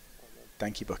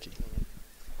Thank you, Bucky.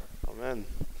 Amen.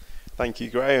 Thank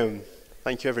you, Graham.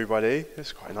 Thank you, everybody.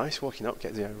 It's quite nice walking up,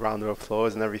 getting a round of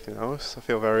applause and everything else. I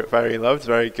feel very, very loved,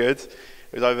 very good. It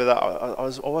was over that.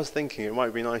 I was thinking it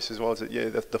might be nice as well to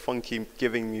the funky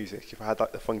giving music. If I had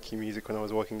like the funky music when I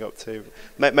was walking up too,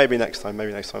 maybe next time.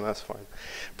 That's fine.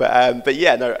 But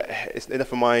yeah, no, it's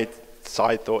enough of my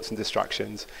side thoughts and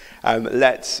distractions.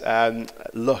 Let's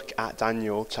look at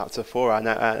Daniel chapter 4, and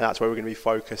that's where we're going to be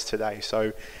focused today.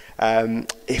 So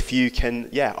if you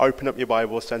can, open up your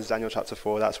Bibles, turn to Daniel chapter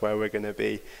 4. That's where we're going to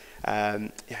be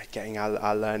getting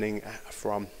our learning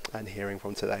from and hearing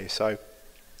from today. So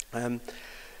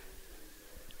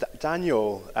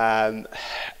Daniel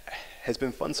has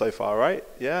been fun so far, right?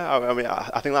 Yeah, I mean,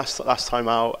 I think last time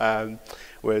out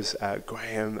was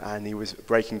Graham, and he was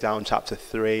breaking down chapter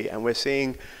 3, and we're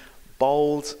seeing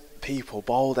bold people,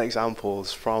 bold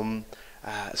examples from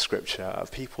Scripture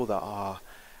of people that are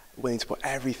willing to put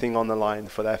everything on the line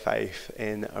for their faith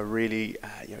in a really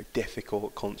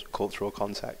difficult cultural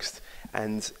context.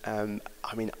 And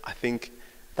I mean, I think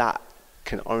that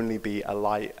can only be a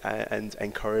light and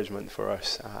encouragement for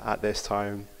us at this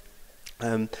time.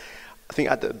 I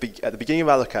think at the beginning of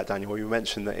our look at Daniel, we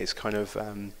mentioned that it's kind of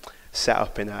set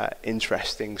up in an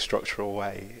interesting structural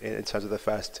way in terms of the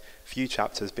first few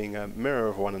chapters being a mirror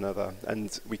of one another.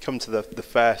 And we come to the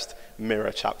first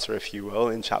mirror chapter, if you will,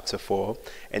 in chapter 4,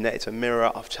 in that it's a mirror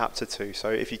of chapter 2. So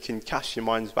if you can cast your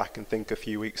minds back and think a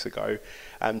few weeks ago,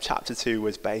 chapter 2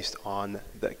 was based on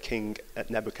the king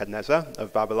Nebuchadnezzar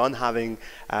of Babylon having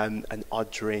an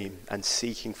odd dream and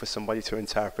seeking for somebody to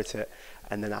interpret it.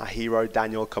 And then our hero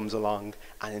Daniel comes along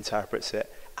and interprets it,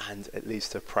 and it leads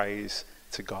to praise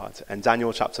to God. And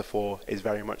Daniel chapter 4 is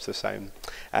very much the same.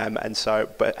 And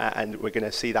we're going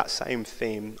to see that same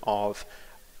theme of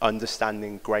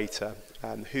understanding greater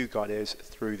who God is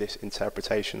through this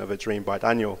interpretation of a dream by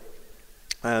Daniel.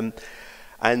 And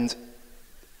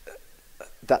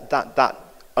that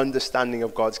understanding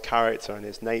of God's character and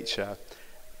his nature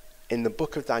in the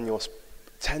book of Daniel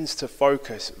tends to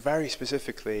focus very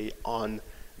specifically on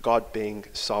God being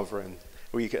sovereign.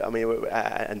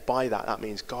 And by that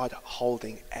means God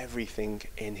holding everything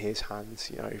in his hands,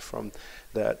 from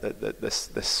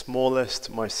the smallest,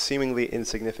 most seemingly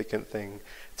insignificant thing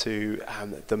to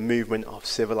the movement of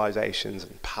civilizations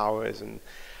and powers, and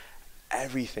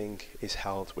everything is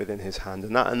held within his hand.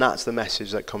 And that's the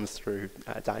message that comes through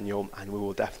Daniel, and we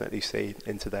will definitely see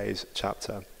in today's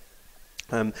chapter.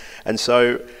 And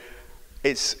so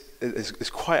it's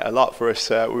quite a lot for us.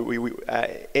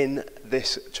 In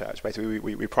this church, basically,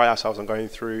 we pride ourselves on going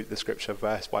through the scripture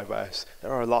verse by verse.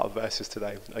 There are a lot of verses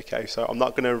today, okay? So I'm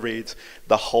not going to read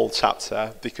the whole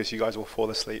chapter because you guys will fall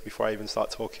asleep before I even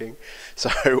start talking.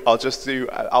 So I'm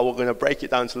going to break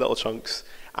it down to little chunks,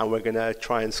 and we're going to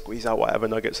try and squeeze out whatever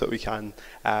nuggets that we can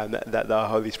that the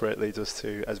Holy Spirit leads us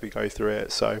to as we go through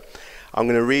it. So I'm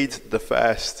going to read the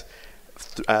first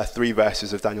 3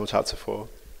 verses of Daniel chapter 4.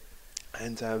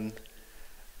 And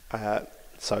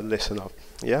so listen up,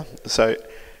 yeah? So,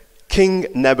 King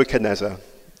Nebuchadnezzar,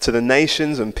 to the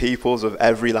nations and peoples of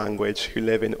every language who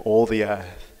live in all the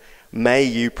earth, may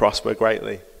you prosper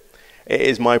greatly. It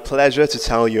is my pleasure to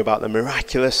tell you about the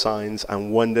miraculous signs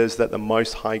and wonders that the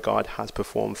Most High God has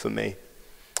performed for me.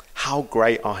 How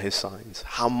great are his signs,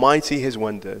 how mighty his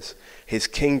wonders. His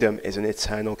kingdom is an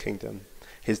eternal kingdom.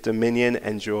 His dominion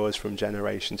endures from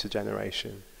generation to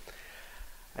generation.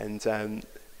 And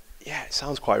it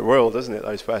sounds quite royal, doesn't it,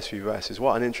 those first few verses?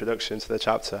 What an introduction to the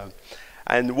chapter.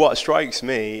 And what strikes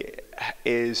me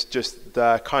is just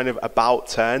the kind of about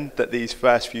turn that these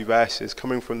first few verses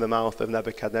coming from the mouth of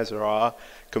Nebuchadnezzar are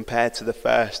compared to the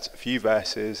first few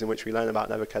verses in which we learn about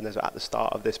Nebuchadnezzar at the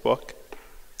start of this book.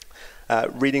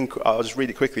 I'll just read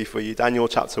it quickly for you. Daniel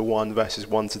chapter 1, verses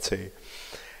 1 to 2.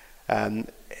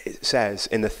 It says,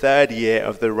 in the 3rd year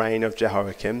of the reign of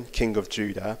Jehoiakim, king of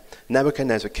Judah,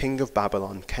 Nebuchadnezzar, king of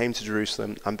Babylon, came to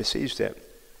Jerusalem and besieged it.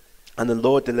 And the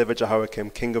Lord delivered Jehoiakim,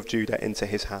 king of Judah, into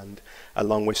his hand,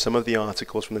 along with some of the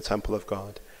articles from the temple of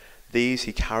God. These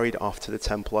he carried off to the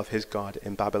temple of his God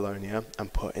in Babylonia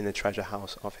and put in the treasure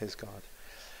house of his God.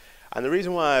 And the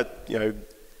reason why I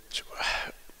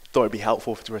thought it'd be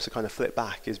helpful for us to kind of flip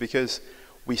back is because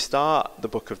we start the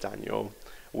book of Daniel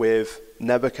with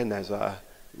Nebuchadnezzar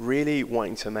really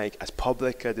wanting to make as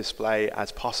public a display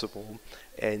as possible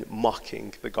in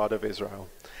mocking the God of Israel.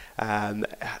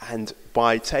 And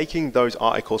by taking those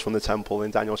articles from the temple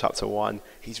in Daniel chapter 1,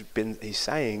 he's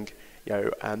saying,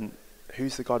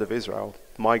 who's the God of Israel?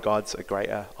 My God's are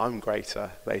greater. I'm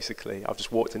greater, basically. I've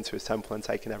just walked into his temple and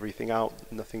taken everything out.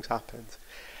 Nothing's happened.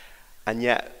 And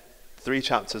yet, 3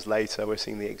 chapters later, we're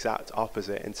seeing the exact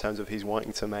opposite in terms of he's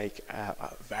wanting to make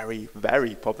a very,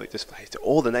 very public display to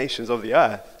all the nations of the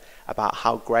earth about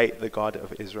how great the God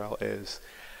of Israel is.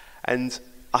 And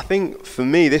I think for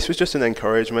me, this was just an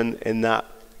encouragement in that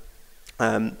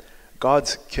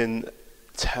God can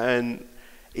turn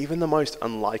even the most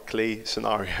unlikely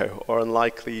scenario or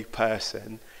unlikely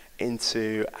person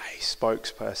into a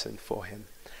spokesperson for him.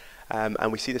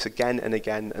 And we see this again and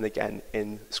again and again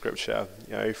in Scripture,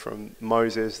 from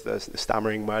Moses, the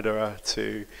stammering murderer,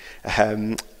 to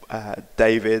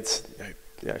David,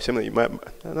 similarly,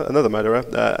 another murderer,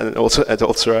 an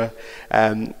adulterer,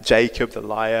 Jacob, the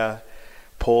liar,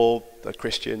 Paul, the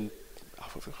Christian.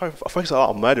 I focus a lot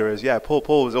on murderers. Yeah,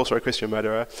 Paul was also a Christian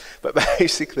murderer. But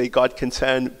basically, God can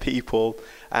turn people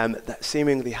that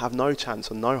seemingly have no chance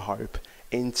or no hope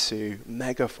into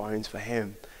megaphones for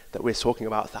him that we're talking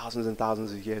about thousands and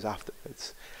thousands of years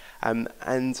afterwards.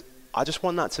 And I just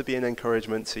want that to be an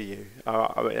encouragement to you.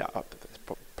 There's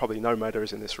probably no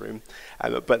murderers in this room,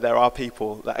 but there are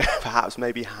people that perhaps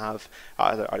maybe have,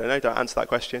 I don't know, don't answer that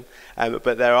question,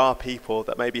 but there are people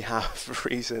that maybe have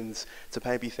reasons to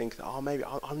maybe think that, maybe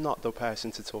I'm not the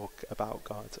person to talk about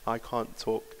God. I can't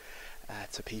talk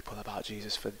to people about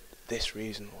Jesus for this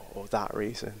reason or that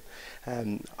reason.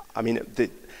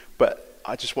 But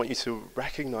I just want you to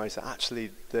recognize that actually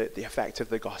the effect of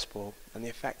the gospel and the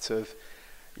effect of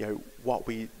what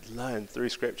we learn through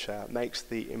Scripture makes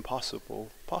the impossible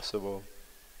possible.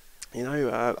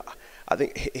 I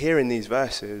think here in these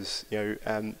verses,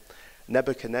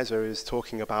 Nebuchadnezzar is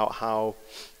talking about how,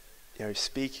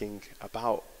 speaking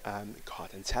about God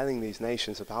and telling these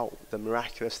nations about the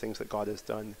miraculous things that God has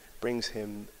done brings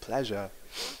him pleasure.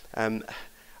 And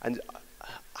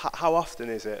how often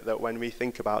is it that when we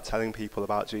think about telling people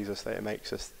about Jesus that it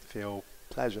makes us feel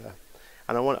pleasure?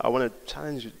 And I want to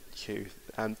challenge you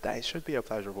that it should be a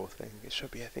pleasurable thing. It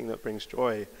should be a thing that brings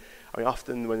joy. I mean,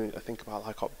 often when I think about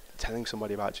telling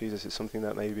somebody about Jesus, it's something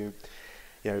that maybe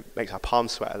makes our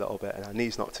palms sweat a little bit and our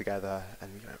knees knock together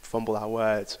and fumble our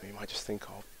words. We might just think,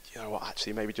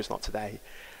 actually, maybe just not today.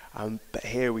 But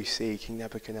here we see King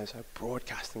Nebuchadnezzar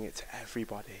broadcasting it to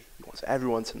everybody. He wants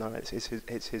everyone to know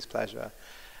it's his pleasure.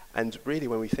 And really,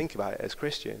 when we think about it as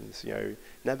Christians,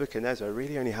 Nebuchadnezzar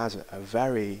really only has a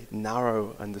very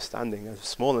narrow understanding, a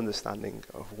small understanding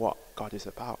of what God is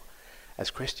about.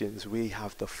 As Christians, we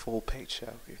have the full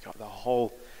picture. We've got the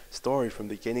whole story from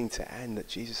beginning to end, that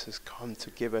Jesus has come to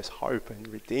give us hope and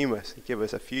redeem us and give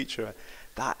us a future.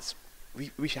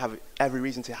 We should have every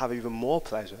reason to have even more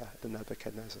pleasure than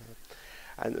Nebuchadnezzar.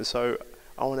 And so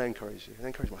I want to encourage you, and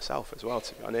encourage myself as well,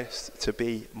 to be honest, to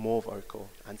be more vocal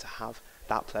and to have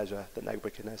that pleasure that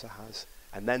Nebuchadnezzar has,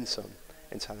 and then some,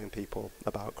 in telling people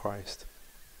about Christ.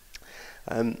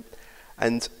 And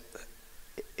it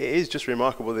is just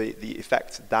remarkable the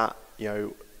effect that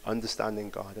understanding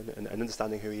God and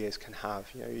understanding who he is can have.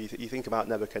 You think about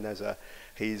Nebuchadnezzar,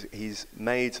 he's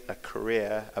made a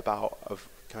career of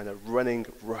kind of running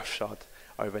roughshod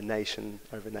over nation.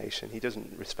 He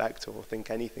doesn't respect or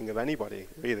think anything of anybody,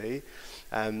 really.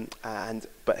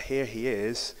 But here he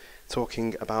is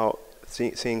talking about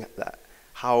seeing that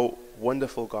how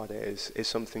wonderful God is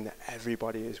something that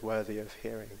everybody is worthy of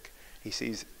hearing. He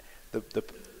sees the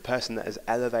person that has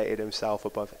elevated himself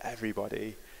above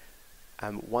everybody.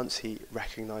 Once he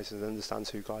recognizes and understands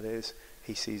who God is,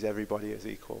 he sees everybody as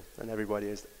equal, and everybody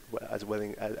as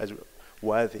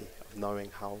worthy of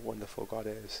knowing how wonderful God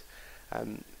is.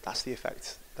 That's the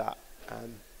effect that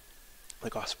the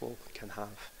gospel can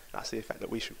have. That's the effect that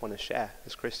we should want to share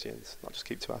as Christians, not just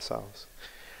keep to ourselves.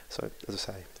 So, as I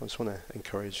say, I just want to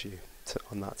encourage you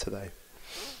on that today.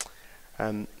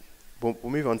 We'll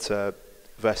move on to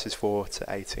verses 4 to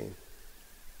 18.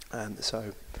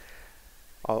 So,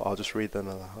 I'll just read them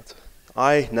aloud.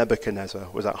 I, Nebuchadnezzar,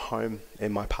 was at home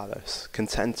in my palace,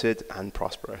 contented and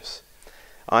prosperous.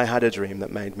 I had a dream that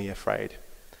made me afraid.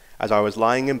 As I was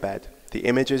lying in bed, the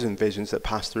images and visions that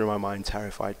passed through my mind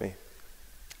terrified me.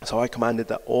 So I commanded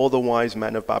that all the wise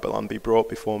men of Babylon be brought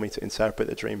before me to interpret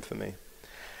the dream for me.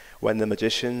 When the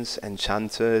magicians,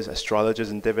 enchanters, astrologers,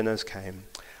 and diviners came,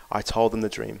 I told them the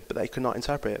dream, but they could not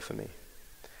interpret it for me.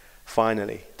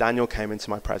 Finally, Daniel came into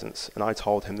my presence, and I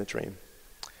told him the dream.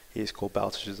 He is called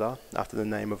Belteshazzar, after the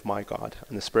name of my God,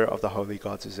 and the spirit of the holy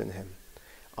gods is in him.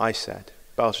 I said,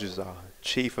 Belteshazzar,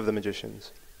 chief of the magicians,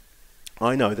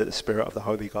 I know that the spirit of the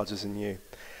holy gods is in you,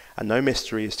 and no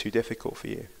mystery is too difficult for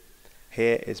you.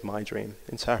 Here is my dream.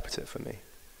 Interpret it for me.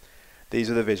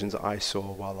 These are the visions I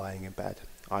saw while lying in bed.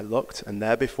 I looked, and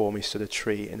there before me stood a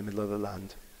tree in the middle of the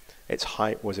land. Its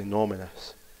height was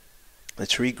enormous. The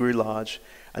tree grew large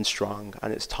and strong,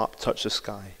 and its top touched the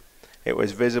sky. It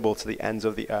was visible to the ends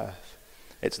of the earth.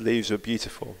 Its leaves were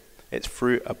beautiful, its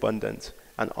fruit abundant,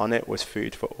 and on it was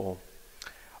food for all.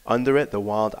 Under it the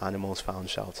wild animals found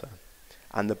shelter,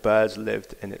 and the birds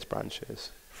lived in its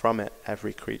branches. From it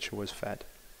every creature was fed.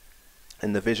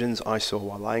 In the visions I saw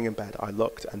while lying in bed, I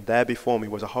looked, and there before me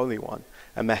was a Holy One,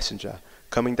 a messenger,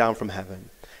 coming down from heaven.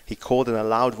 He called in a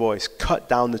loud voice, "Cut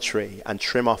down the tree and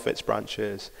trim off its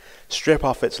branches, strip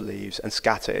off its leaves and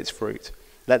scatter its fruit.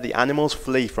 Let the animals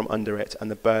flee from under it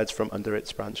and the birds from under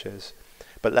its branches.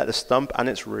 But let the stump and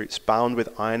its roots, bound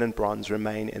with iron and bronze,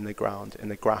 remain in the ground, in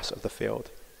the grass of the field.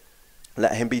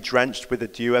 Let him be drenched with the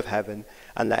dew of heaven,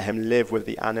 and let him live with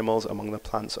the animals among the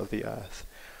plants of the earth.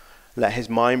 Let his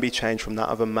mind be changed from that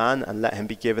of a man, and let him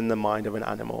be given the mind of an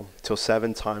animal, till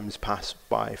 7 times pass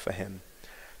by for him.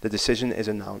 The decision is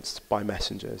announced by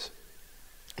messengers.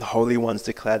 The holy ones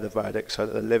declare the verdict, so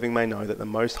that the living may know that the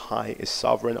Most High is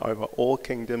sovereign over all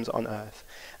kingdoms on earth,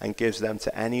 and gives them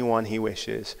to anyone he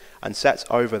wishes, and sets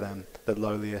over them the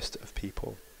lowliest of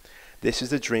people. This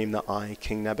is the dream that I,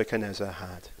 King Nebuchadnezzar,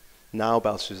 had. Now,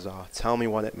 Belshazzar, tell me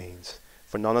what it means,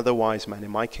 for none of the wise men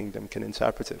in my kingdom can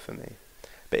interpret it for me.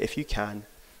 But you can,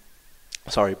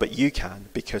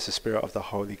 because the spirit of the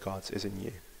holy gods is in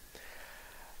you."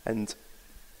 And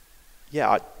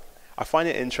yeah, I find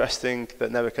it interesting that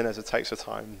Nebuchadnezzar takes the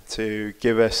time to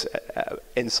give us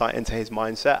insight into his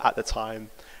mindset at the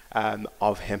time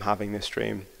of him having this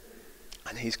dream.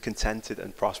 And he's contented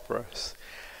and prosperous.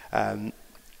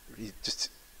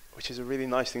 Which is a really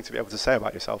nice thing to be able to say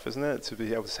about yourself, isn't it? To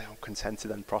be able to say, "I'm contented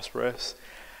and prosperous."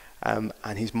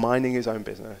 And he's minding his own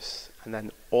business. And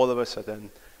then all of a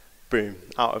sudden, boom,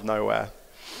 out of nowhere,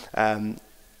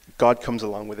 God comes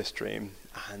along with this dream,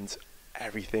 and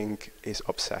everything is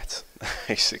upset,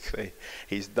 basically.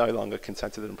 He's no longer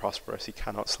contented and prosperous. He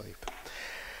cannot sleep.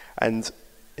 And,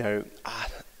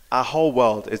 our whole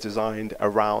world is designed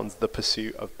around the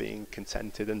pursuit of being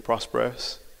contented and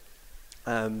prosperous.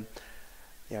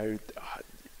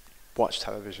 Watch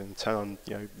television, turn on,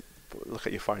 look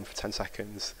at your phone for 10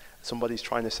 seconds. Somebody's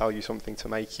trying to sell you something to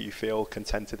make you feel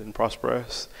contented and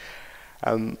prosperous.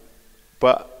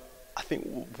 But I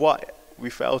think what we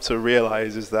fail to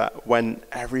realize is that when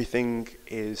everything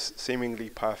is seemingly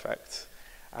perfect,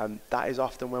 that is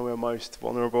often when we're most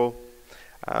vulnerable.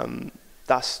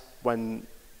 That's when,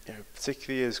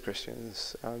 particularly as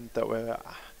Christians, that we're,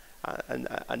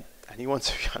 and anyone,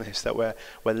 to be honest, that we're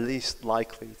least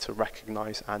likely to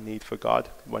recognize our need for God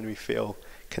when we feel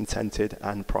contented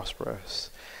and prosperous.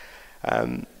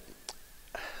 And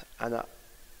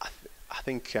I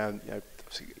think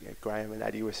Graham and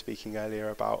Eddie were speaking earlier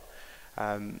about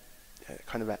kind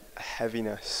of a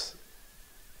heaviness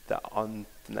that on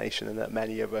the nation and that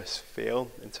many of us feel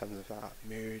in terms of our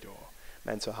mood or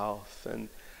mental health. And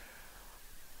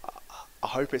I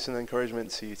hope it's an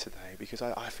encouragement to you today, because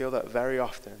I feel that very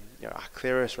often, our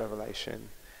clearest revelation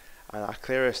and our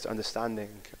clearest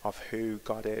understanding of who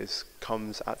God is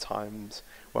comes at times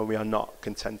when we are not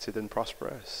contented and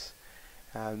prosperous.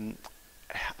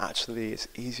 Actually, it's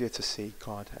easier to see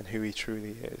God and who he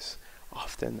truly is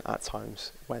often at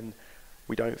times when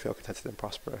we don't feel contented and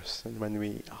prosperous, and when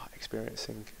we are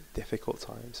experiencing difficult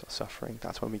times or suffering.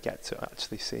 That's when we get to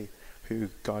actually see who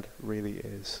God really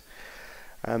is.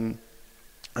 And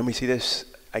we see this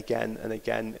again and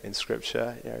again in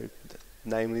Scripture,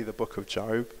 namely the book of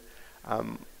Job.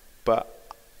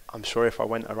 But I'm sure if I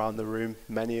went around the room,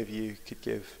 many of you could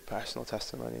give personal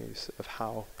testimonies of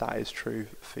how that is true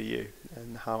for you,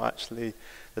 and how actually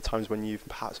the times when you've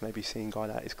perhaps maybe seen God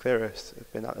at his clearest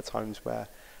have been at the times where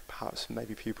perhaps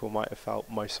maybe people might have felt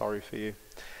most sorry for you.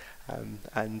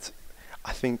 And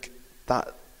I think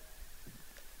that,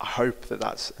 I hope that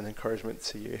that's an encouragement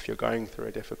to you if you're going through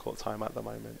a difficult time at the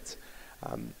moment.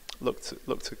 Look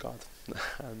to God,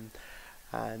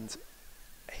 and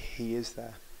he is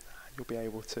there. You'll be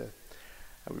able to,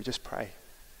 and we just pray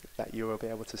that you will be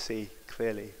able to see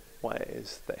clearly what it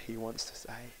is that he wants to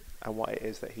say and what it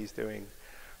is that he's doing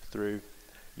through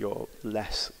your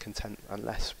less content and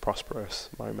less prosperous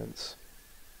moments.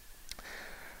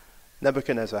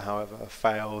 Nebuchadnezzar, however,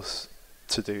 fails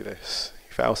to do this.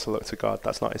 He fails to look to God.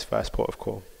 That's not his first port of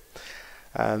call.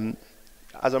 As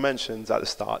I mentioned at the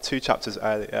start, 2 chapters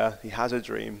earlier, he has a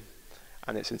dream,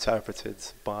 and it's interpreted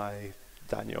by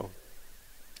Daniel.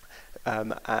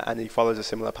 And he follows a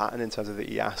similar pattern in terms of that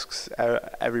he asks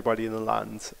everybody in the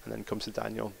land, and then comes to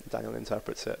Daniel. Daniel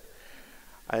interprets it.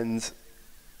 And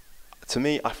to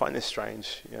me, I find this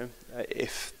strange.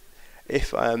 If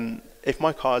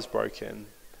my car's broken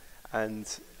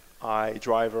and I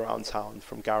drive around town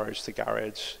from garage to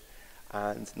garage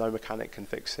and no mechanic can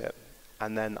fix it,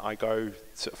 and then I go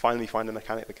to finally find a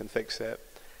mechanic that can fix it.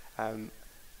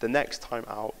 The next time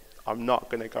out, I'm not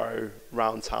going to go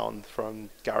round town from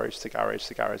garage to garage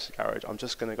to garage to garage. I'm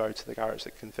just going to go to the garage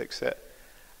that can fix it.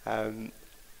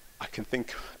 I can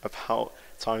think about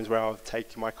times where I've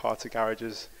taken my car to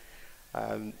garages.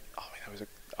 I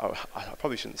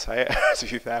probably shouldn't say it, to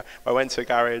be fair. I went to a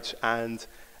garage and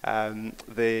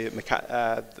the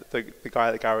guy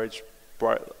at the garage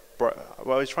I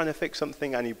was trying to fix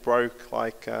something and he broke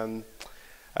like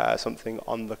something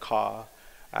on the car,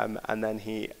 and then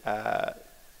he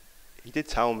did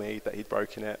tell me that he'd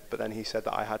broken it, but then he said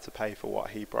that I had to pay for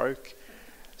what he broke.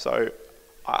 So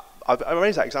I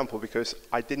raised that example because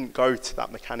I didn't go to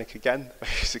that mechanic again,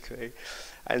 basically.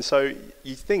 And so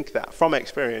you think that from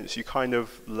experience you kind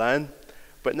of learn,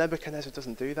 but Nebuchadnezzar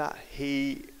doesn't do that.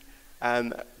 He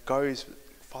follows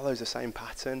the same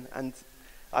pattern, and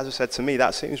as I said, to me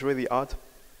that seems really odd.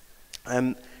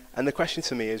 And the question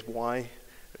to me is, why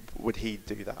would he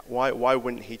do that? Why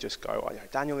wouldn't he just go, oh,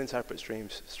 Daniel interprets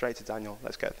dreams, straight to Daniel,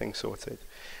 let's get things sorted?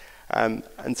 And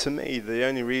to me, the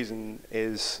only reason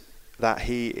is that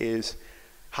he is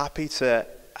happy to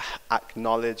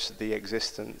acknowledge the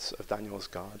existence of Daniel's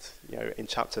God. In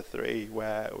chapter 3,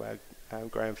 where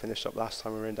Graham finished up last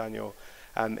time we were in Daniel,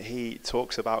 he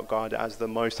talks about God as the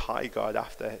most high God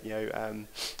after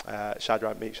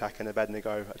Shadrach, Meshach, and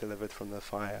Abednego are delivered from the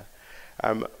fire.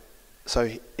 So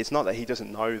it's not that he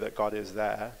doesn't know that God is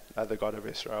there, the God of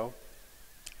Israel,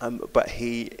 but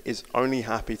he is only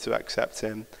happy to accept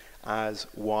him as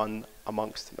one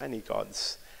amongst many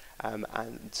gods,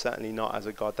 and certainly not as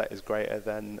a God that is greater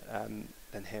than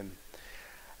him.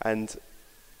 And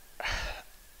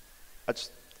I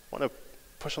just want to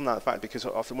push on that fact, because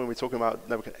often when we're talking about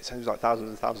Nebuchadnezzar, it seems like thousands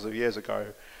and thousands of years ago,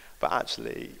 but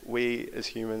actually we as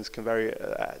humans can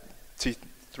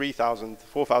 3,000,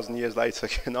 4,000 years later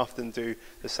can often do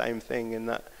the same thing, in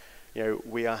that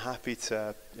we are happy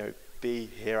to be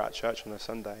here at church on a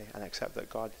Sunday and accept that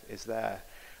God is there,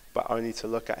 but only to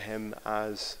look at him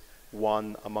as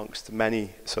one amongst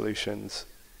many solutions,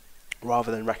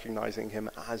 rather than recognizing him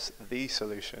as the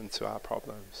solution to our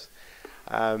problems.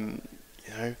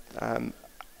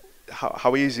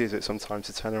 How easy is it sometimes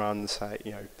to turn around and say,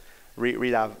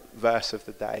 read our verse of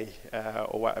the day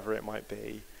or whatever it might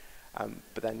be,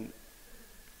 but then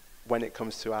when it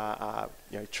comes to our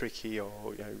tricky or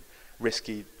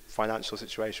risky financial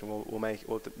situation, we'll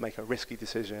make a risky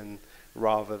decision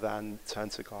rather than turn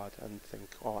to God and think,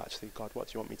 oh, actually, God, what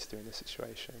do you want me to do in this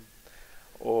situation?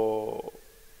 Or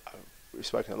we've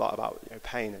spoken a lot about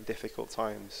pain and difficult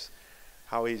times.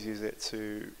 How easy is it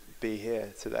to be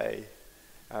here today,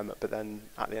 but then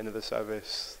at the end of the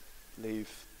service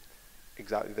leave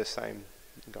exactly the same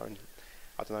and go and,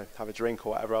 I don't know, have a drink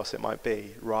or whatever else it might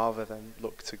be, rather than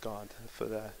look to God for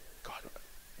God,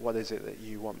 what is it that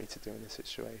you want me to do in this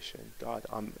situation? God,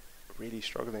 I'm really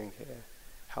struggling here,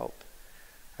 help.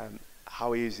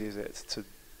 How easy is it to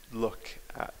look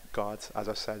at God, as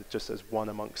I said, just as one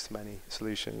amongst many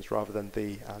solutions rather than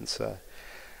the answer?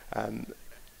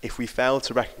 If we fail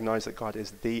to recognize that God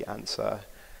is the answer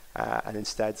and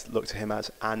instead look to him as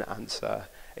an answer,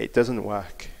 it doesn't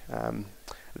work.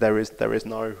 There is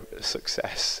no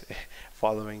success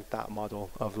following that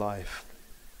model of life.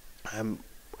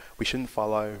 We shouldn't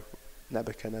follow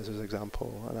Nebuchadnezzar's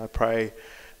example, and I pray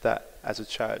that as a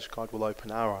church, God will open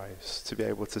our eyes to be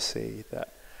able to see that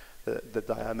the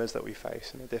dilemmas that we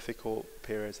face and the difficult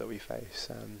periods that we face,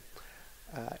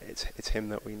 it's him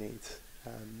that we need,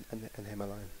 and him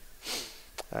alone.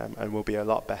 And we'll be a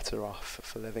lot better off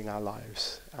for living our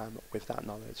lives with that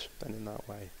knowledge and in that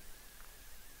way.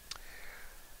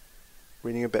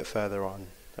 Reading a bit further on,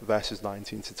 verses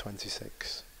 19 to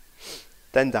 26.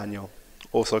 Then Daniel,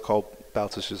 also called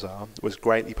Belteshazzar, was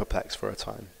greatly perplexed for a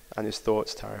time, and his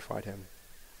thoughts terrified him.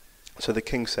 So the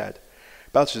king said,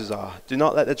 Belteshazzar, do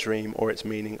not let the dream or its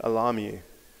meaning alarm you.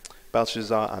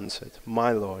 Belteshazzar answered,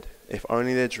 my lord, if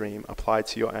only the dream applied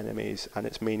to your enemies and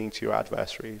its meaning to your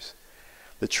adversaries.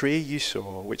 The tree you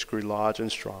saw, which grew large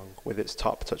and strong, with its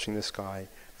top touching the sky,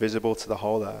 visible to the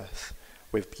whole earth,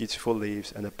 with beautiful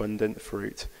leaves and abundant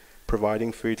fruit,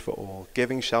 providing food for all,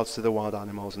 giving shelter to the wild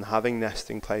animals, and having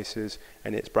nesting places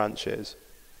in its branches,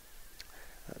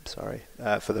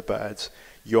 for the birds.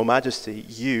 Your majesty,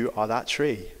 you are that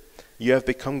tree. You have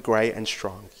become great and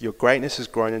strong. Your greatness has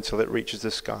grown until it reaches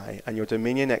the sky, and your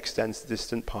dominion extends to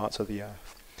distant parts of the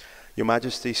earth. Your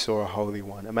majesty saw a holy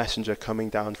one, a messenger coming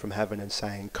down from heaven and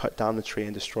saying, cut down the tree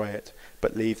and destroy it,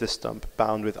 but leave the stump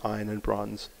bound with iron and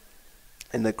bronze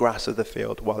in the grass of the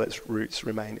field while its roots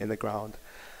remain in the ground.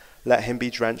 Let him be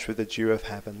drenched with the dew of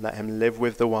heaven. Let him live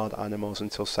with the wild animals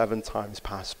until 7 times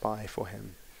pass by for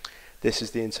him. This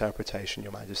is the interpretation,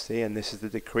 your majesty, and this is the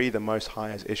decree the Most High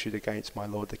has issued against my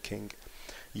lord the king.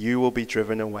 You will be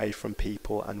driven away from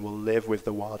people and will live with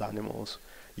the wild animals.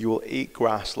 You will eat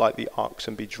grass like the ox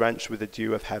and be drenched with the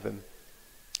dew of heaven.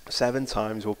 7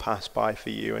 times will pass by for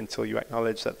you until you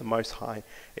acknowledge that the Most High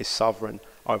is sovereign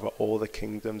over all the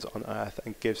kingdoms on earth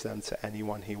and gives them to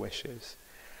anyone he wishes.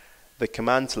 The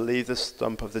command to leave the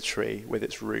stump of the tree with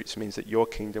its roots means that your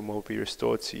kingdom will be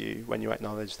restored to you when you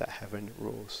acknowledge that heaven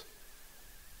rules.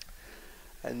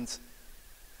 And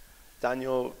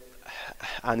Daniel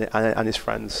and his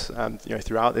friends,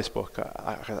 throughout this book,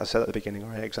 I said at the beginning,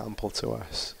 are an example to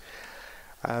us.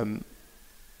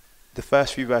 The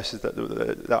first few verses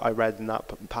that I read in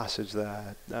that passage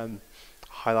there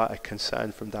highlight a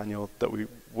concern from Daniel that we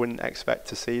wouldn't expect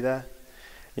to see there.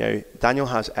 Daniel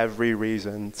has every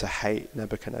reason to hate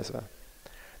Nebuchadnezzar.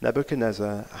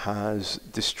 Nebuchadnezzar has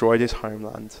destroyed his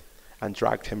homeland and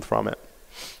dragged him from it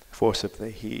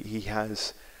forcibly. He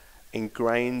has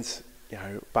ingrained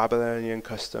Babylonian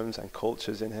customs and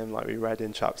cultures in him, like we read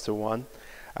in chapter 1,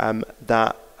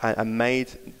 that and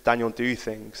made Daniel do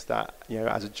things that,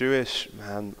 as a Jewish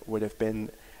man would have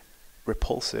been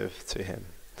repulsive to him.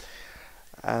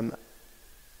 A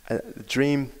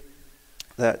dream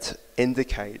that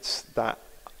indicates that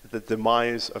the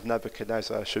demise of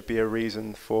Nebuchadnezzar should be a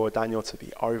reason for Daniel to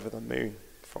be over the moon.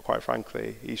 Quite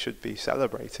frankly, he should be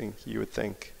celebrating, you would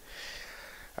think.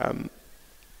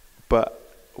 But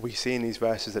we see in these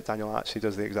verses that Daniel actually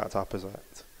does the exact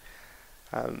opposite.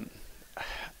 And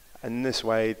in this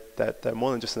way, they're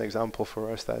more than just an example for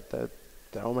us. They're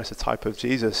almost a type of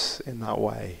Jesus in that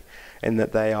way, in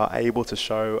that they are able to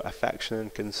show affection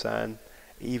and concern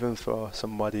even for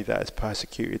somebody that has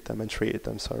persecuted them and treated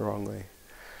them so wrongly.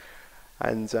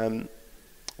 And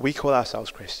we call ourselves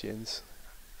Christians,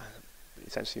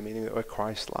 essentially meaning that we're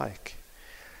Christ-like.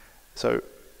 So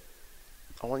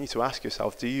I want you to ask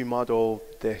yourself, do you model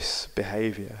this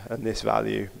behavior and this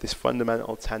value, this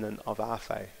fundamental tenet of our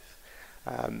faith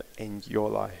in your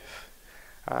life?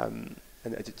 And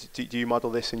do you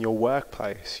model this in your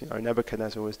workplace?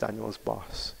 Nebuchadnezzar was Daniel's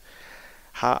boss.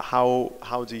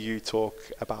 How do you talk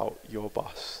about your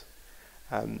boss?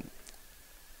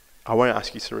 I won't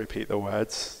ask you to repeat the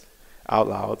words out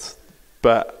loud,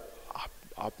 but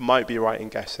I might be right in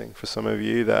guessing for some of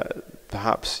you that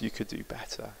perhaps you could do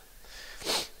better.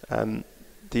 The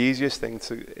easiest thing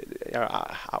to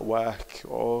at work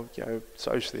or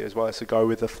socially as well is to go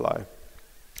with the flow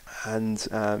and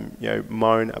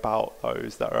moan about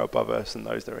those that are above us and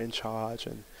those that are in charge,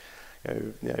 and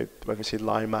whether it's your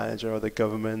line manager or the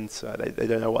government, they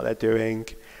don't know what they're doing.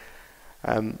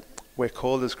 We're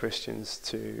called as Christians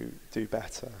to do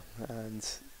better and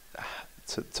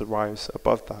to rise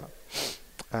above that.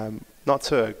 Not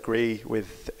to agree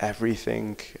with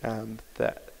everything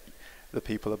that the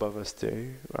people above us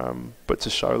do, but to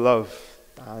show love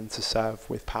and to serve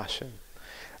with passion,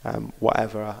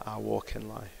 whatever our walk in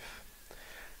life.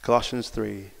 Colossians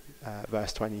 3,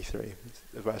 verse 23,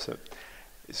 the verse that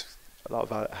is a lot of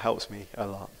that helps me a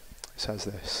lot. It says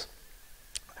this: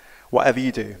 whatever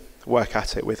you do, work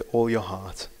at it with all your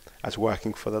heart, as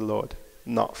working for the Lord,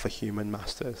 not for human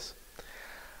masters.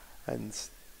 And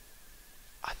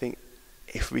I think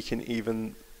if we can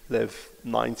even live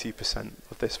 90%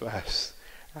 of this verse,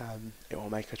 it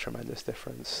will make a tremendous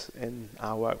difference in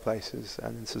our workplaces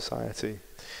and in society.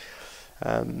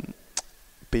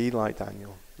 Be like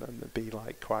Daniel, and be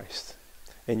like Christ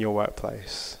in your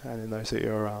workplace and in those that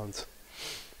you're around.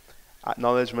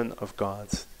 Acknowledgement of God,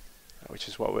 which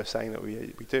is what we're saying that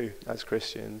we do as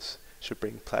Christians, should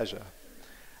bring pleasure.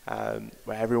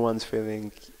 Where everyone's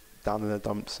feeling down in the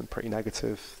dumps and pretty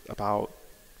negative about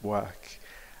work,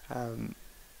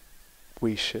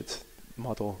 we should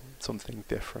model something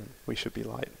different. We should be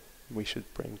light. We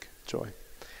should bring joy.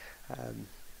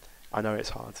 I know it's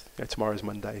hard. Tomorrow's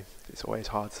Monday. It's always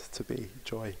hard to be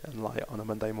joy and light on a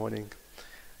Monday morning,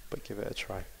 but give it a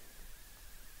try.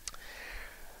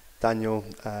 Daniel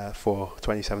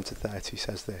 4:27-30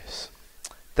 says this: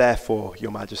 therefore,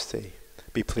 your majesty,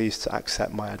 be pleased to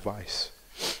accept my advice.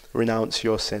 Renounce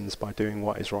your sins by doing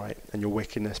what is right, and your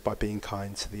wickedness by being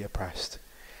kind to the oppressed.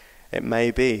 It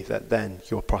may be that then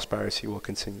your prosperity will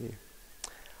continue.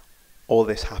 All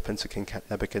this happened to King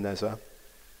Nebuchadnezzar.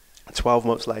 12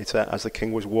 months later, as the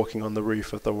king was walking on the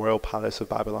roof of the royal palace of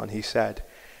Babylon, he said,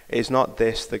 is not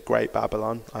this the great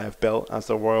Babylon I have built as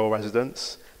the royal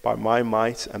residence by my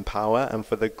might and power and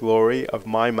for the glory of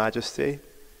my majesty?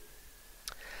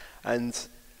 And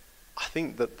I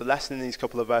think that the lesson in these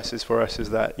couple of verses for us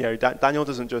is that Daniel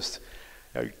doesn't just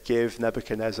give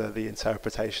Nebuchadnezzar the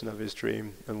interpretation of his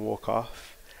dream and walk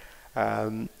off.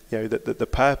 The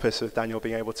purpose of Daniel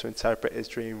being able to interpret his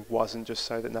dream wasn't just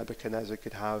so that Nebuchadnezzar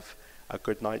could have a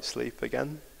good night's sleep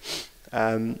again.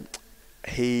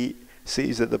 He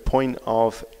sees that the point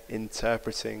of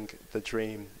interpreting the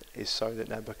dream is so that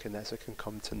Nebuchadnezzar can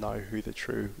come to know who the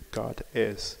true God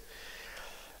is.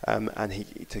 And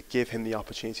to give him the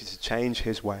opportunity to change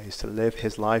his ways, to live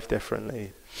his life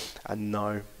differently, and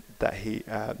know that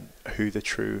who the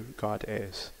true God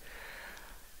is.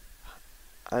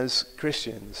 As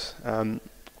Christians,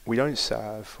 we don't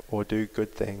serve or do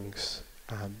good things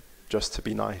just to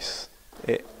be nice.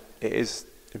 It is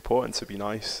important to be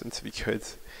nice and to be good,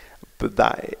 but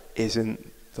that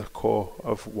isn't the core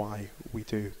of why we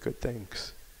do good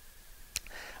things.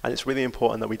 And it's really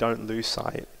important that we don't lose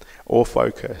sight or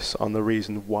focus on the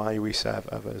reason why we serve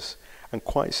others. And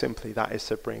quite simply, that is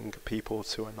to bring people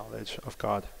to a knowledge of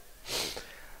God.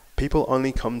 People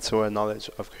only come to a knowledge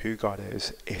of who God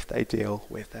is if they deal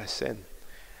with their sin.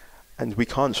 And we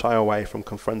can't shy away from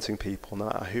confronting people, no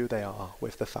matter who they are,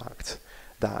 with the fact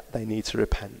that they need to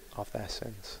repent of their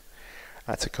sins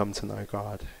to come to know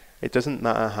God. It doesn't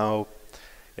matter how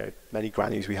many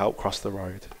grannies we help cross the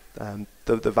road.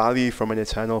 The value from an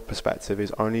eternal perspective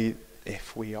is only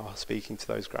if we are speaking to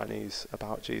those grannies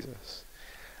about Jesus.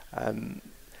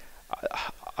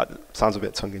 Sounds a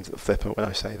bit tongue flippant when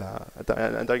I say that.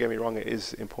 And don't get me wrong, it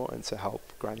is important to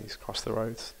help grannies cross the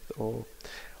road or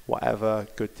whatever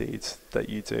good deeds that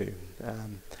you do.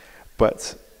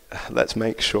 But let's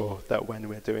make sure that when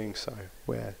we're doing so,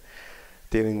 we're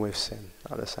dealing with sin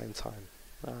at the same time.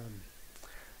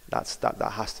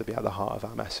 That has to be at the heart of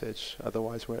our message.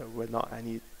 Otherwise,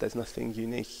 there's nothing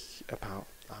unique about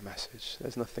our message.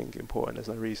 There's nothing important. There's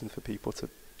no reason for people to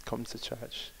come to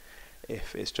church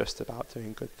if it's just about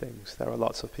doing good things. There are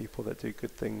lots of people that do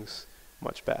good things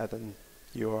much better than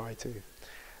you or I do.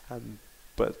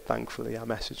 But thankfully, our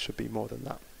message should be more than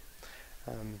that.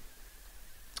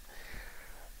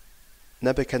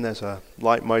 Nebuchadnezzar,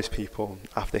 like most people,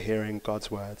 after hearing God's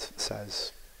word,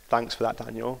 says, "Thanks for that,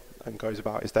 Daniel," and goes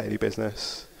about his daily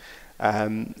business.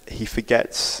 He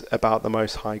forgets about the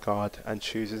Most High God and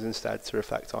chooses instead to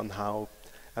reflect on how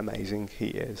amazing he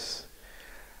is.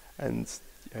 And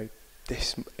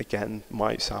this, again,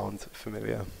 might sound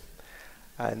familiar.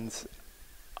 And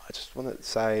I just want to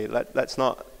say, let's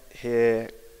not hear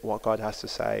what God has to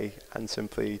say and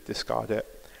simply discard it.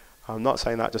 I'm not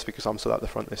saying that just because I'm still at the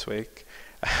front this week.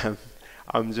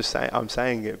 I'm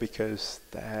saying it because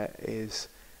there is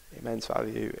immense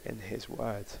value in his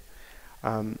word.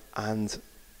 And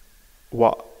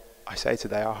what I say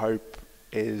today, I hope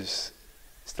is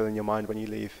still in your mind when you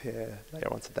leave here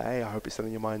later on today. I hope it's still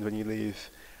in your mind when you leave,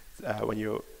 when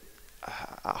you're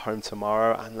at home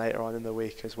tomorrow and later on in the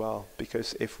week as well.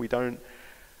 Because if we don't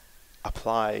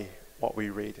apply what we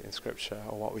read in Scripture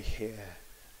or what we hear,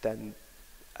 then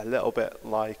a little bit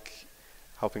like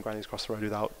helping grannies cross the road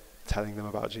without telling them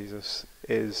about Jesus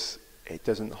it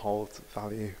doesn't hold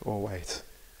value or weight.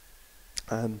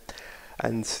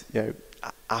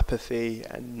 Apathy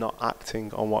and not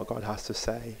acting on what God has to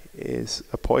say is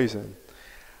a poison,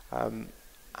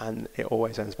 and it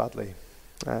always ends badly.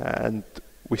 And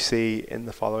we see in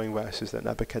the following verses that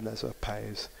Nebuchadnezzar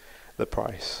pays the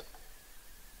price.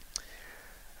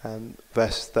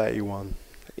 Verse 31,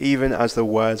 "Even as the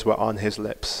words were on his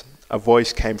lips, a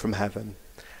voice came from heaven.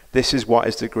 'This is what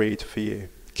is decreed for you,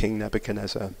 King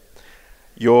Nebuchadnezzar.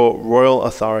 Your royal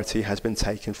authority has been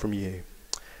taken from you.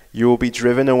 You will be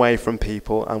driven away from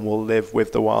people and will live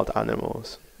with the wild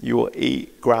animals. You will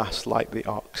eat grass like the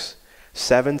ox.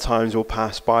 7 times will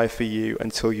pass by for you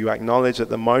until you acknowledge that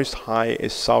the Most High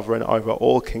is sovereign over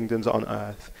all kingdoms on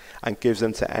earth and gives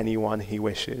them to anyone he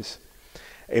wishes.'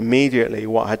 Immediately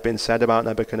what had been said about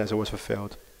Nebuchadnezzar was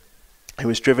fulfilled. He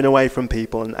was driven away from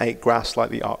people and ate grass like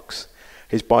the ox.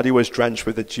 His body was drenched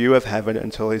with the dew of heaven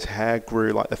until his hair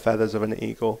grew like the feathers of an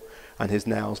eagle and his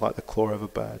nails like the claws of a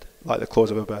bird.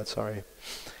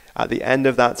 At the end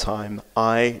of that time,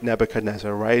 I,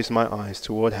 Nebuchadnezzar, raised my eyes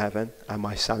toward heaven and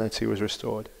my sanity was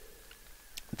restored.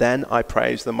 Then I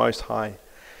praised the Most High.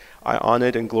 I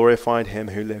honored and glorified him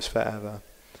who lives forever.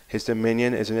 His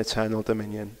dominion is an eternal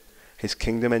dominion. His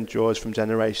kingdom endures from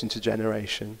generation to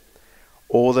generation.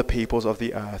 All the peoples of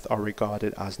the earth are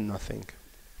regarded as nothing.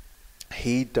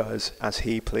 He does as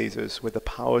he pleases with the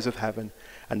powers of heaven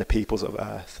and the peoples of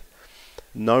earth.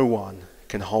 No one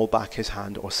can hold back his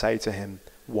hand or say to him,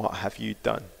 'What have you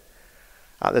done?'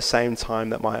 At the same time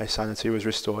that my sanity was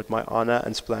restored, my honor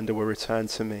and splendor were returned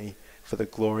to me for the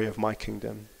glory of my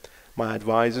kingdom. My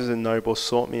advisors and nobles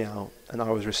sought me out, and I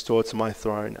was restored to my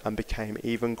throne and became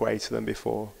even greater than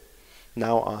before.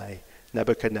 Now I,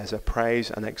 Nebuchadnezzar,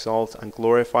 praise and exalt and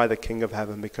glorify the King of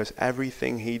heaven, because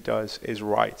everything he does is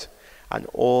right, and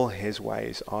all his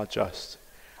ways are just,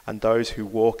 and those who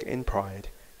walk in pride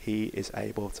he is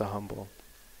able to humble.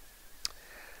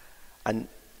 And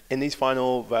in these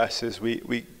final verses, we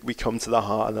come to the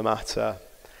heart of the matter.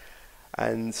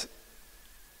 And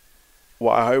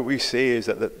what I hope we see is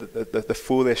that the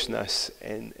foolishness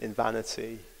in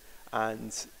vanity,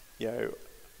 and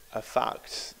a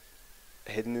fact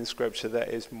hidden in Scripture that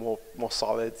is more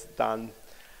solid than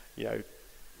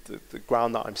the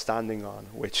ground that I'm standing on,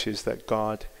 which is that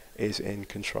God is in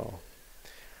control.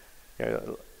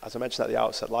 As I mentioned at the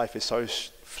outset, life is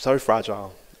so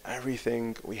fragile.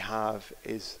 Everything we have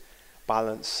is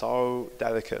balanced so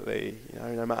delicately.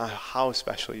 No matter how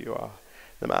special you are,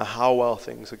 no matter how well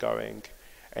things are going,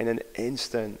 in an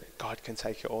instant, God can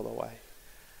take it all away.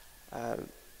 On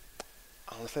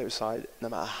the flip side, no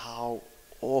matter how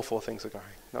awful things are going,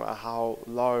 no matter how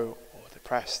low or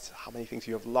depressed, how many things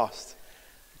you have lost,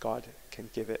 God can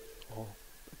give it all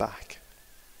back.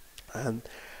 And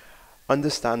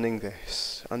understanding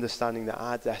this, understanding that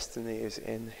our destiny is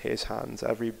in his hands,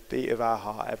 every beat of our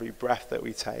heart, every breath that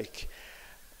we take,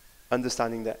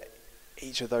 understanding that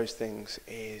each of those things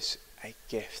is a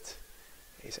gift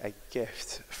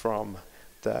from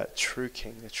the true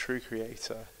King, the true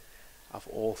Creator of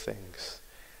all things.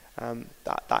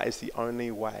 That is the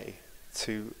only way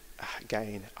to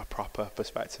gain a proper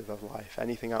perspective of life.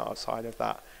 Anything outside of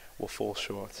that will fall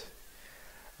short.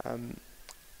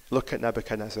 Look at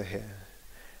Nebuchadnezzar here.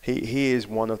 He is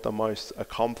one of the most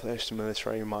accomplished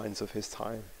military minds of his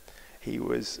time. He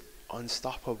was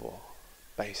unstoppable,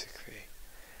 basically.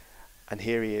 And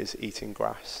here he is eating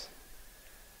grass.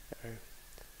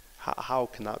 How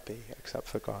can that be except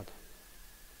for God?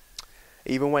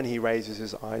 Even when he raises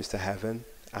his eyes to heaven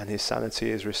and his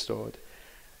sanity is restored,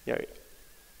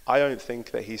 I don't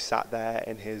think that he sat there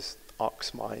in his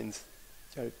ox mind,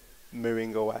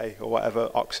 mooing away, or whatever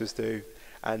oxes do,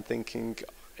 and thinking,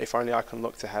 if only I can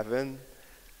look to heaven.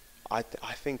 I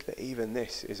think that even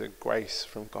this is a grace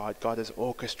from God. God has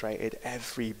orchestrated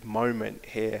every moment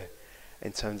here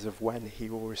in terms of when he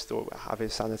will have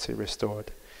his sanity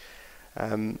restored.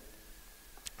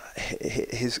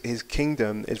 His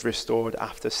kingdom is restored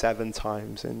after 7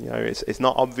 times, and it's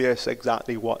not obvious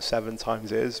exactly what 7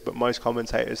 times is, but most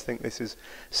commentators think this is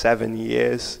 7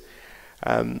 years.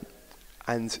 And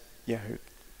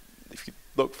if you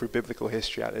look through biblical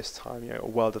history at this time, a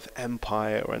world of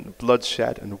empire and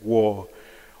bloodshed and war,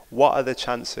 what are the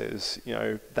chances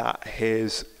that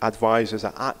his advisors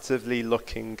are actively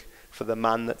looking for the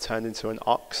man that turned into an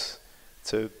ox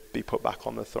to be put back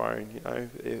on the throne?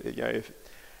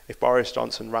 If Boris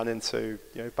Johnson ran into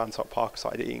Bantock Park,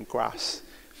 started eating grass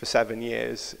for 7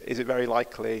 years, is it very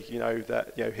likely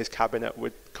that his cabinet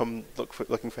would come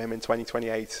looking for him in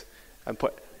 2028 and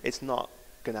it's not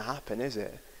going to happen, is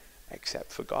it?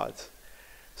 Except for God.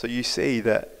 So you see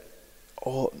that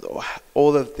all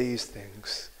of these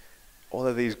things, all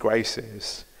of these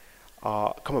graces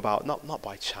come about not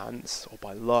by chance or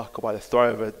by luck or by the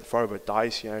throw of a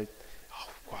dice.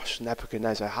 Gosh,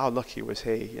 Nebuchadnezzar, how lucky was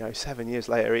he? 7 years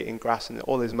later, eating grass, and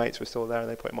all his mates were still there, and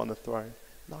they put him on the throne.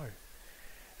 No,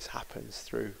 this happens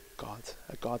through God,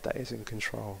 a God that is in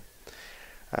control.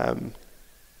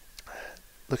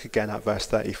 Look again at verse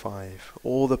 35.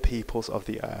 All the peoples of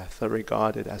the earth are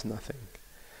regarded as nothing.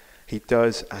 He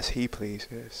does as he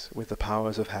pleases with the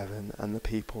powers of heaven and the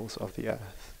peoples of the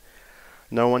earth.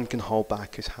 No one can hold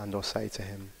back his hand or say to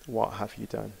him, "What have you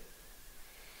done?"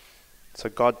 So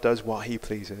God does what he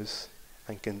pleases,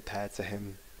 and compared to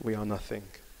him, we are nothing.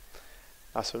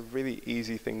 That's a really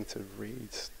easy thing to read,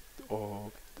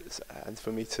 and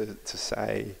for me to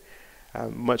say,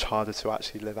 much harder to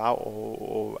actually live out,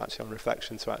 or actually on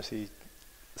reflection to actually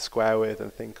square with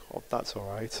and think, "Oh, that's all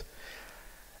right."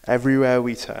 Everywhere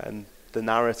we turn, the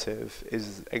narrative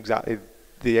is exactly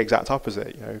the exact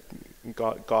opposite.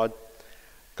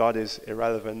 God is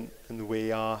irrelevant, and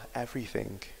we are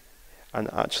everything. And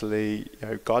actually,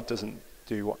 God doesn't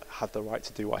have the right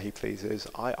to do what he pleases.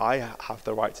 I have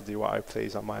the right to do what I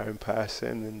please. I'm my own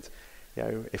person, and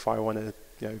if I want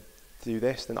to do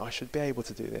this, then I should be able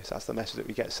to do this. That's the message that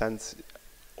we get sent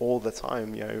all the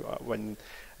time. When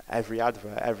every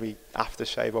advert, every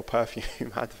aftershave or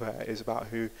perfume advert is about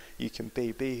who you can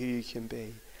be who you can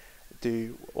be,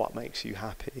 do what makes you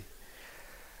happy,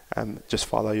 just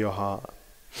follow your heart.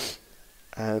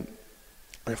 And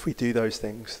if we do those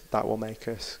things, that will make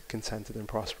us contented and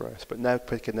prosperous. But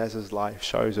Nebuchadnezzar's life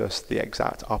shows us the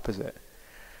exact opposite.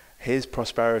 His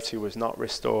prosperity was not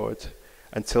restored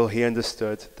until he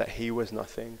understood that he was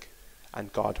nothing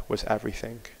and God was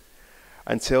everything.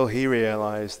 Until he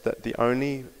realized that the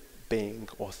only being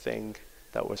or thing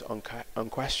that was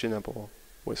unquestionable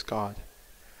was God.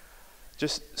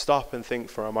 Just stop and think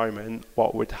for a moment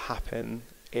what would happen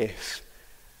if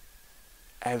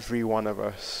every one of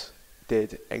us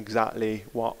did exactly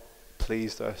what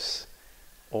pleased us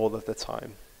all of the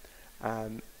time.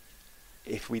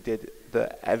 If we did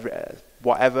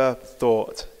whatever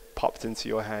thought popped into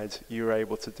your head, you were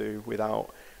able to do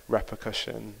without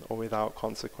repercussion or without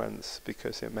consequence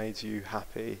because it made you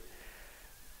happy,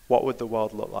 what would the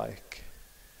world look like?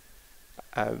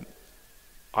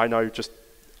 I know just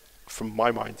from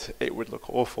my mind, it would look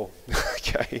awful.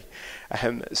 Okay,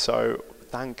 so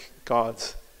thank God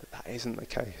that isn't the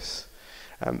case.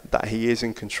 That He is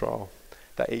in control.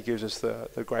 That He gives us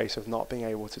the grace of not being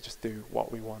able to just do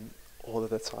what we want all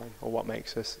of the time, or what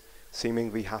makes us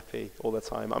seemingly happy all the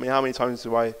time. I mean, how many times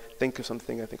do I think of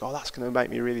something and think, oh, that's going to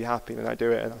make me really happy, and then I do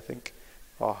it and I think,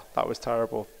 oh, that was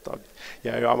terrible.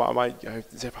 I might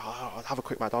I'll have a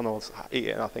quick McDonald's, eat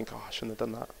it, and I think, oh, I shouldn't have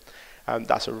done that.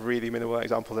 That's a really minimal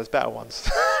example. There's better ones,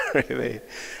 really.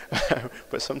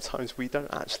 But sometimes we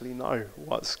don't actually know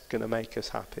what's going to make us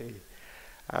happy.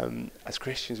 As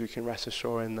Christians, we can rest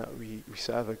assured in that we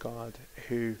serve a God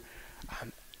who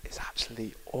is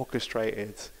actually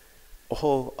orchestrated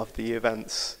all of the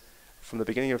events from the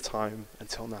beginning of time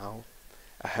until now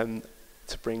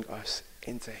to bring us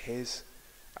into His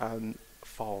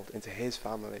fold, into His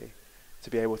family, to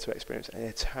be able to experience an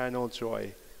eternal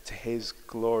joy to His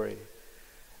glory.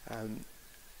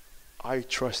 I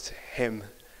trust Him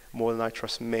more than I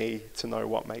trust me to know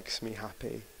what makes me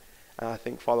happy. And I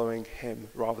think following Him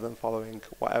rather than following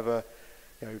whatever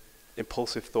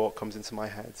impulsive thought comes into my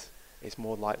head is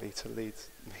more likely to lead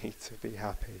me to be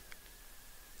happy.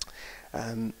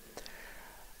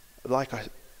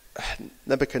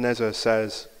 Nebuchadnezzar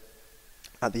says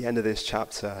at the end of this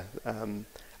chapter, and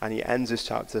he ends this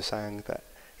chapter saying that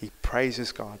he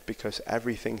praises God because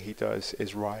everything he does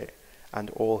is right and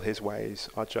all his ways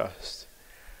are just.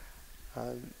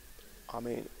 I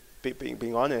mean,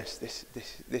 being honest,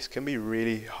 this can be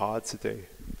really hard to do.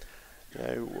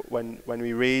 When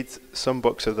we read some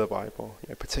books of the Bible,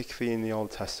 particularly in the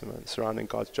Old Testament, surrounding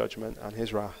God's judgment and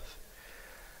His wrath,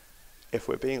 if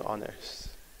we're being honest,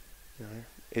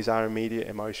 is our immediate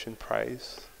emotion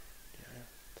praise?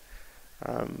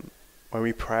 When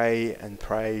we pray and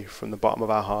pray from the bottom of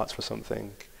our hearts for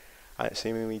something, and it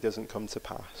seemingly doesn't come to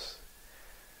pass,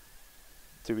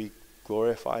 do we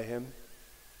glorify Him?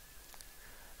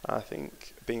 I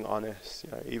think, being honest,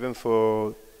 even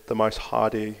for the most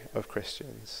hardy of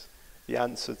Christians, the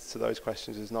answer to those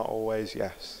questions is not always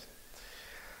yes.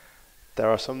 There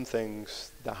are some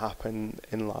things that happen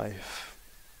in life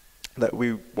that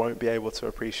we won't be able to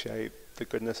appreciate the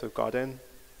goodness of God in,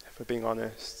 if we're being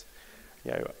honest,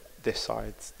 this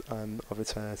side of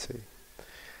eternity.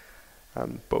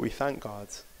 But we thank God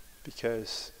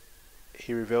because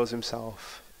He reveals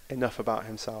Himself, enough about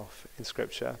Himself in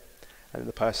Scripture and in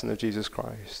the person of Jesus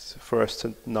Christ for us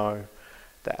to know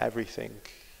that everything,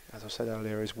 as I said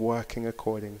earlier, is working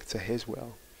according to His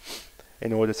will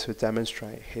in order to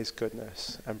demonstrate His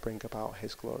goodness and bring about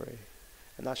His glory.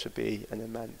 And that should be an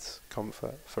immense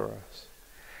comfort for us.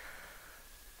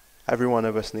 Every one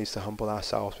of us needs to humble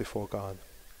ourselves before God.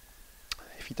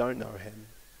 If you don't know Him,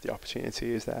 the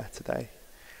opportunity is there today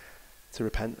to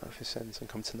repent of your sins and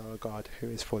come to know a God who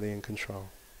is fully in control.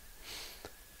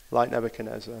 Like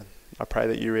Nebuchadnezzar, I pray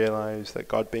that you realize that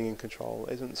God being in control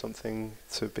isn't something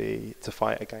to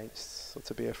fight against or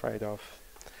to be afraid of,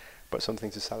 but something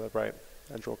to celebrate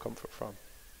and draw comfort from.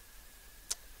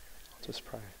 I'll just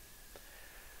pray.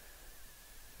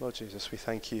 Lord Jesus, we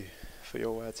thank you for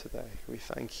your word today. We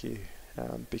thank you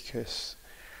because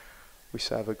we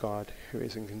serve a God who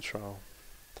is in control.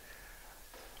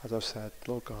 As I've said,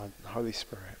 Lord God, Holy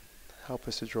Spirit, help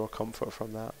us to draw comfort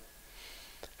from that.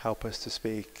 Help us to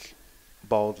speak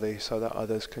boldly so that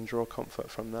others can draw comfort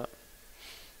from that.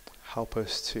 Help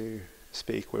us to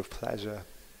speak with pleasure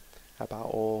about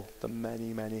all the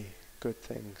many, many good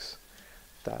things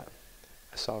that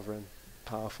a sovereign,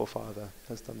 powerful Father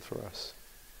has done for us.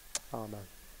 Amen.